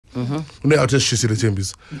Une-out esishisile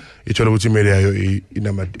Thembisa. Ithola ukuthi imeli yayo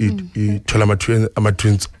ithola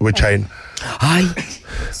ama-twins we-China. Hayi.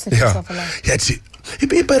 Yeah. Yathi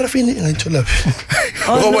iparafini ingayithola phi?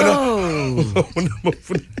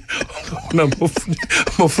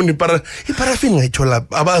 Mafuni iparafini ngayithola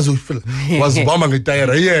abazi ukufila. Wazibamba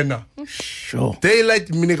ngetayera yena. Sure. Daylight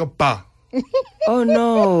mina ka Oh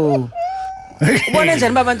no. Ubona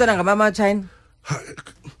njani babantwana ngabama China?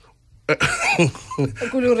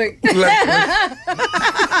 Kulure.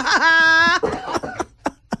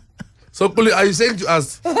 So are you saying to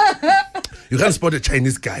us you can't spot a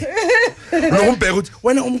Chinese guy? Nokumbheka uthi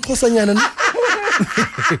wena umXhosanyana.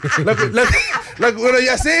 Like when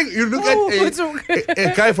you're saying you look at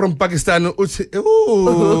a guy from Pakistan uthi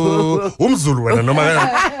umZulu wena noma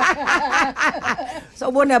So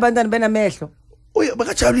ubona abantwana benamehlo. Oya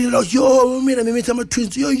bakajabulile lo yo mina mimitha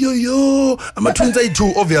ama-twins yo ama-twins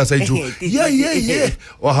ayi-2 obvious ayi-2 yeah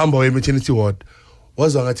wahamba we-maternity ward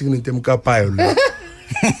wazwa ngathi kunento emkapayo lo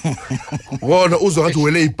wona uzwa ngathi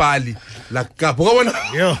wele ipali la kapho ukabona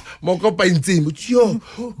mokapa insimbi uthi yo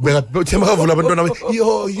thema kavula abantwana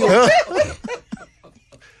yo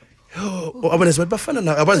abanesi bafana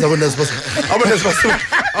na abazi abanesi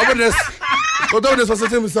Although this was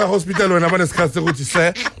a hospital when I'm to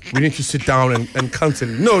say we need to sit down and counsel.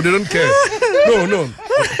 No, they don't care. No.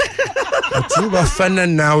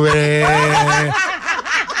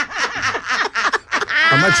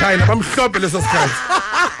 I'm a China. I'm shopping as a scout.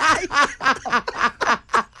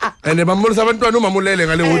 And the Mamul Savanto Mamulele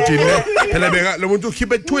and I want to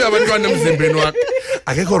keep it 2 hours on them Zimbabwe.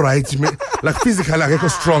 I can go right like physical, I can go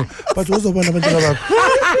strong. But what's the one about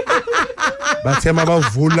Bathema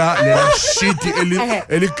bavula le sheet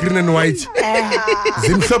eli green and white.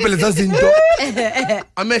 Zimhlophe leza zinto.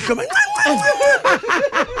 Amehlo.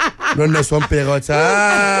 Nona sompeka wathi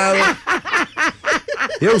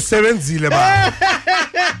Yo sebenzile ba.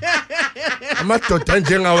 Amadoda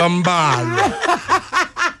njengawambalo.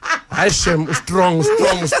 Hashem strong.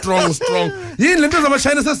 Yini lento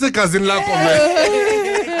zamashayina sasegazini lakho man.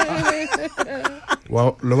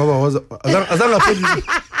 Wow, lo baba waza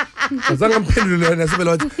azange mphendule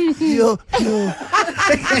nasebela wathi yo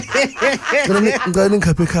ngani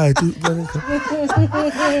ngikhaphe ekhaya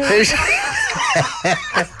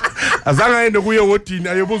azange ayende kuye wodini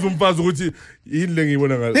ayobuza umfazi ukuthi yini le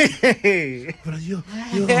ngiyibona ngayo yo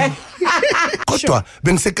kodwa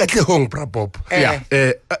bengisekahle hong brabop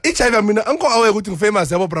HIV mina anko awe ukuthi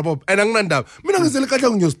ngifamous yabo brabop and anginandaba mina ngizele kahle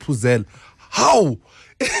ngiyosiphuzela how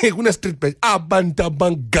kuna street bash abantu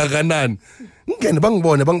abangakanani ngene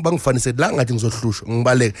bangibone bangifanise la ngathi ngizohlushwa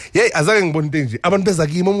ngibaleka hey azake ngibona into nje abantu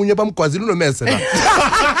bezakimi omunye bamgwazile unomese la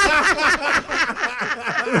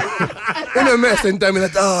unomese intime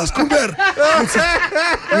that skhumba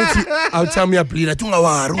ngithi awuthami yablila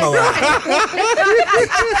ungawari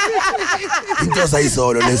into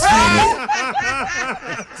sayizolo lesifini.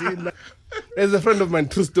 As a friend of mine,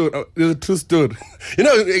 true story. You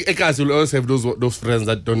know, guys will always have those friends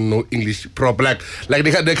that don't know English proper. Like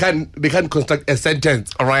they can't construct a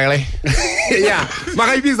sentence. Really? Yeah.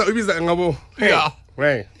 Ibiza ngabo. Yeah.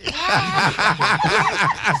 Right.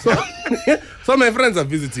 So my friends are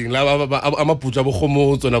visiting. La amapuja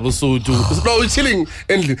bokhomotso na bosuthu. So chilling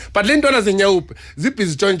endlini. But le ntwana zenyawupe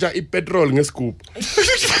zibhizi tshontsha ipetrol ngescoop.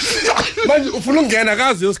 Manje ufuna ungena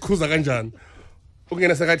akazi yosikhuza kanjani.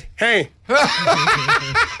 Ungena sekathi hey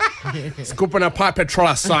scoop on a pipe petrol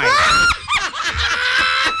aside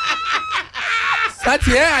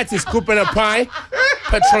sathi athi scoop on a pipe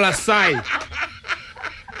petrol aside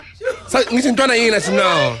ngithi intwana yini athi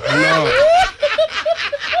no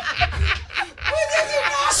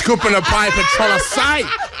scoop on a pipe petrol aside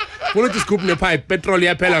ukuthi scoop ne pipe petrol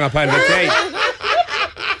yaphela ngaphandle hey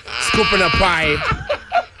scoop on a pipe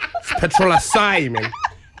petrol aside man.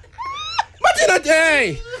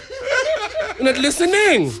 Hey, you're not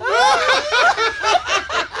listening.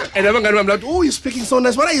 And I'm like, oh, you're speaking so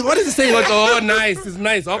nice. What is he saying? Like, oh, nice, it's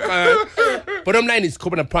nice. Okay. Bottom line is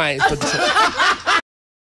coping a price.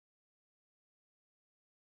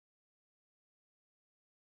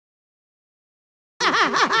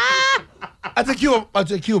 At Cuba.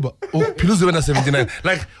 Oh, Piluzi when 79.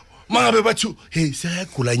 Like, mangabe bathu, hey,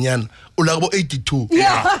 siyagula nyana. Ulabo 82.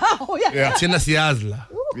 Yeah. Thina siyazla.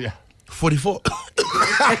 Yeah. 44.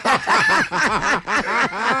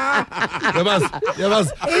 Yabaz.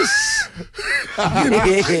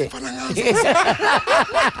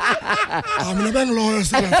 Mina bengiloyo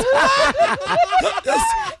sena. Yes,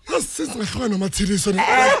 since ngikhona amathiliso ne.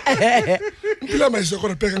 Impila manje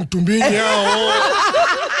khona bheka ngidumbini yawo.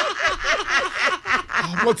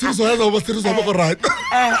 Matsiriso yaza ubasiriso abako right.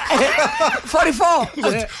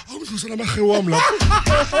 44. Awudlusana amahe wami lapho.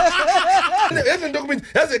 Yazi document,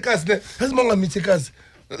 yazi ekhasi ne, yazi monga mithi ekhasi.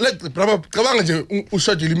 Bravo, cabanga nje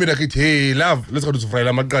ushadile imina kithi hey love, let's go to fry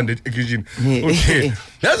la maqanda ekitchen. Okay.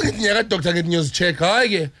 Yazi ngithi nyaka doctor ngithi ngiyozi check, hayi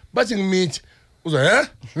ke, bathi ngimithi. Uza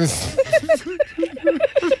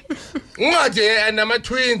Ungaje nama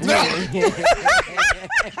twins.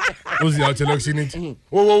 Uziyathela kusinithi.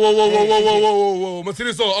 Wo.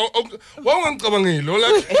 Matsiriso, wawungicabangile la.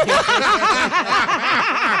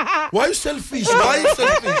 Why you selfish?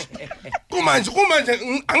 Kumanje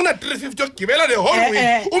angina 350 yokugibela the whole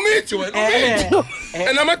week. Umithi wena.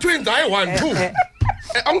 And nama twins I 1 2.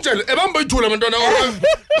 Angitshela ebamba ithula abantwana.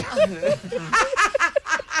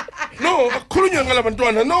 No, akhulunywa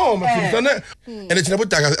ngalabantwana no mafundisana. And thina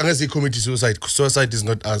bodaka angezi committee suicide. Suicide is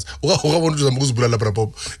not us. Ukabona uzama ukuzibulala bra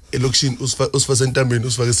Bob. Election usifa sentambeni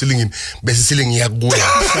usifake esilingini bese isilingi yakubuya.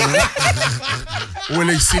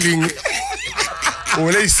 Wele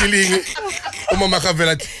isilingi. Umama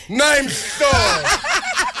kavela athi nayimhlo.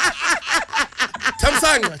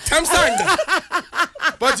 Thamsanga.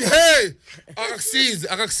 But hey,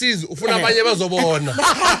 akakusizi ufuna abanye bazobona.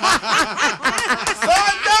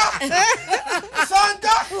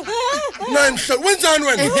 Santa. Nanhlo wenzani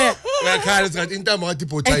wena? Ngakhala ngathi intamo ngathi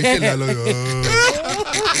ibhotha ihlela loyo.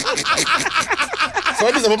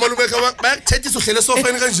 Sabiza bamalume ekha bayakuthethisa uhlele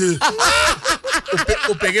sofeni kanje.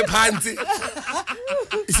 Ubheke phansi.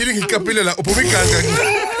 Isilingi ikapile la uphuma igazi.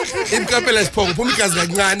 Imkapela isiphongo uphuma igazi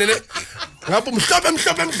kancane le. Ngapho mhlophe.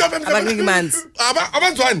 Abaniki manzi.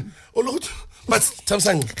 Abanzwani. Olokuthi but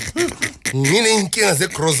Thamsanqa. Ngine inkinga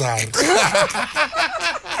zegrocery.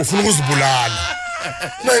 Ufuna ukuzibulala.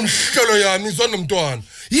 Na imhlolo yami izwa nomntwana.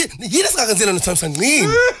 Yini sikakenzela noThamsanqa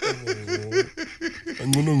ngini?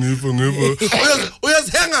 Angcono ngifa.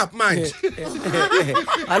 Uyazihenga up manje.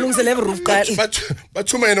 Alungisele roof qala.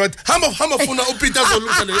 Bathuma yena bathi hamba funa uPeter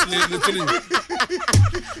azolungisa le thini.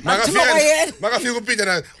 Makafika uPeter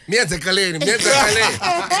na miyenze kaleni.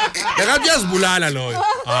 Yakathi yazibulala loyo.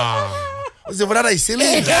 Uzibulala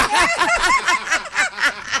isilingi.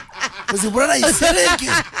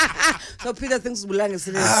 So Peter thinks bulanga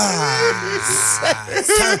isilingi.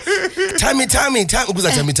 Tami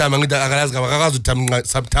ukuza Tami ngithi akalazi akakazi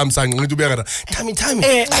Thamsanqa ngithi ubeka Tami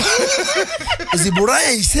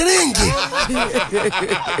uzibulala isilingi.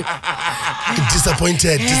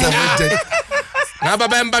 Disappointed. Ngaba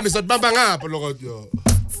bayambambisa bamba ngapho lokho yo.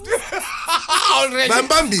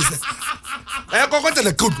 Bayambambisa. Konke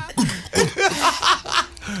le good.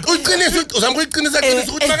 Uqinisa uzama ukuqinisa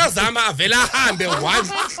ukuthi makazama avela ahambe one.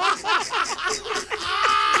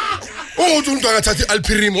 Umuntu umuntu angathatha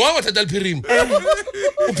iAlpirim, wathatha iAlpirim.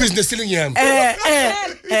 Ubusiness ceiling yami.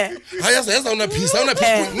 Hayaza una peace.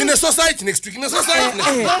 Ngine society next week,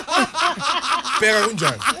 Beka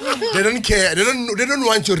kunjani? They don't care. They don't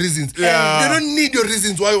want your reasons. They don't need your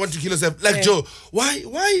reasons why you want to kill yourself. Like Joe, why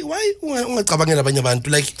ungacabangela abanye abantu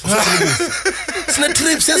like sina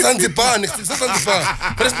trips eZanzibar next Zanzibar.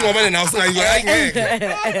 First ngobane nawo singayike.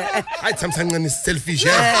 I Thamsanqa is selfish.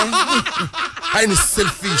 I is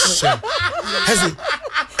selfish.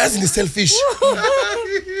 As in selfish.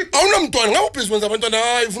 Awunamntwana ngabe ubhizi wenza abantwana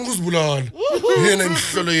hayi ufuna ukuzibulala. Yena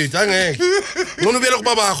imhlolo yethu angeke. Ngona ubuyela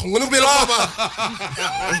kubabakho,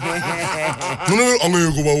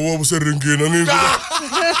 angeke kuba userenkeni angeke.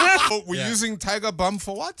 We're using Tiger Balm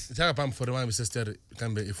for what? Tiger Balm for my sister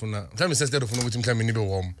kambe ifuna. Mhlawumbe sister ufuna ukuthi mhlawumbe nibe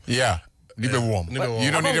warm. Yeah. Nibe warm.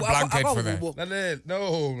 You don't need a blanket for that.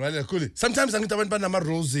 No, cool. Sometimes angithi abantu banama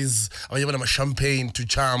roses, abanye banama champagne to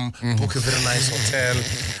charm, book a very nice hotel.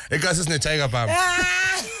 Ekasi sine Tiger Balm.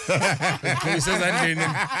 Isezandleni.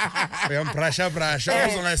 Uyambrasha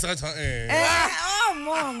uzongayisathi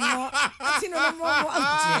Mama. Athina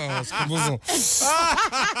nomomo.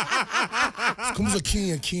 Sikhumbuzo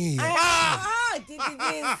king.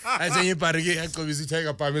 Ayenye parike yaqobisa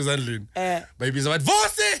iTiger Balm ezandleni. Bayibiza bathi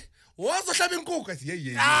Vosi wazohlaba inkukhu athi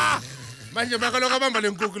hey. Manje bakaloka bamba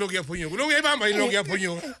lenkukhu lokuyaphunyuka. Lokuyibamba yini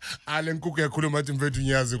lokuyaphunyuka. Le nkukhu yakhuluma athi mfethu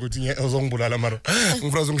ngiyazi ukuthi uzongibulala mara.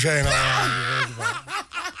 Ngifuna uzongishaya ngayo.